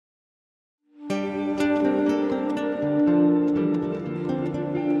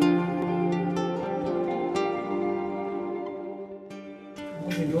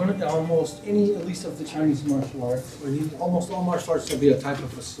almost any, at least of the Chinese martial arts, or almost all martial arts, there'll be a type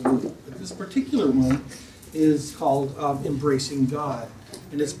of a salute. But this particular one is called embracing God.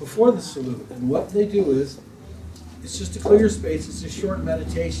 And it's before the salute. And what they do is, it's just to clear your space. It's a short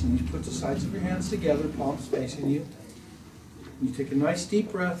meditation. You put the sides of your hands together, palms facing you. You take a nice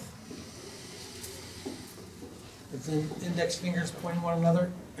deep breath. And then index fingers pointing one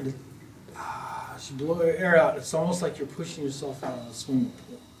another. And as you blow your air out, it's almost like you're pushing yourself out of a swimming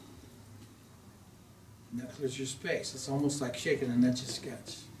pool. And that clears your space. It's almost like shaking an etch a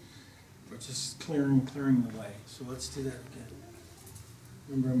sketch. Or just clearing the way. So let's do that again.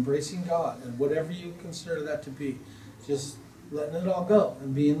 Remember, embracing God, and whatever you consider that to be, just letting it all go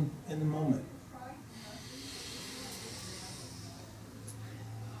and being in the moment.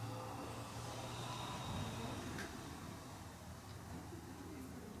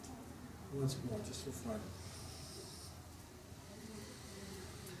 Once more, just for fun.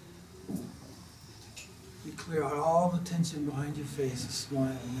 You clear out all the tension behind your face, a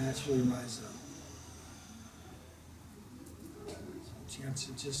smile will naturally rise up. Chance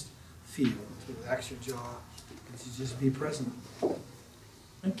to just feel, to relax your jaw, and to just be present.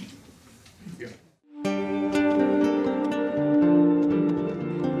 Thank you.